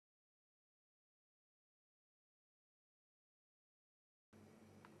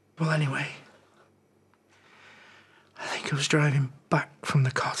Well, anyway, I think I was driving back from the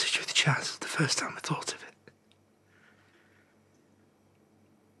cottage with Chaz the first time I thought of it.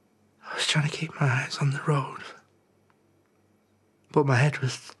 I was trying to keep my eyes on the road, but my head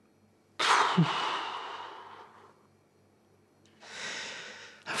was... And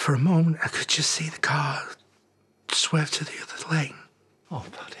for a moment, I could just see the car swerve to the other lane. Oh,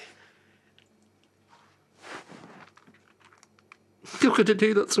 Paddy. How could I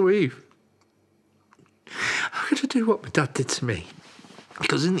do that to Eve? How could I do what my dad did to me?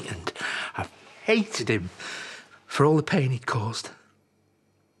 Because in the end, I hated him for all the pain he'd caused.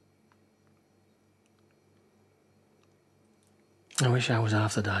 I wish I was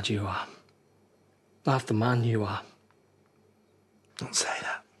half the dad you are. Half the man you are. Don't say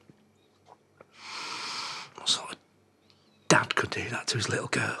that. What sort of dad could do that to his little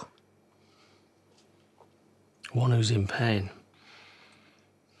girl? One who's in pain.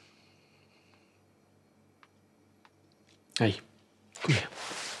 Hey, come here.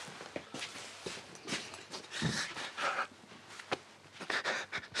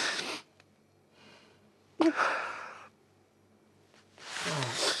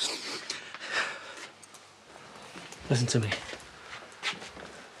 Listen to me.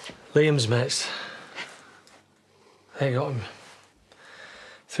 Liam's mates, they got him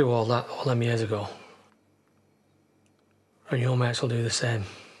through all them years ago. And your mates will do the same.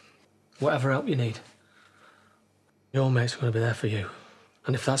 Whatever help you need, your mates are going to be there for you.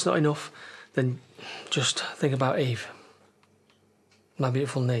 And if that's not enough, then just think about Eve, my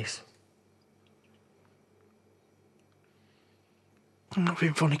beautiful niece. I'm not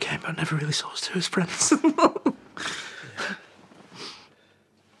being funny, Cain, but I never really saw us two as friends.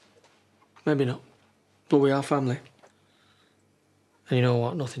 Maybe not, but we are family. And you know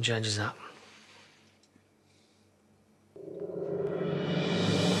what? Nothing changes that.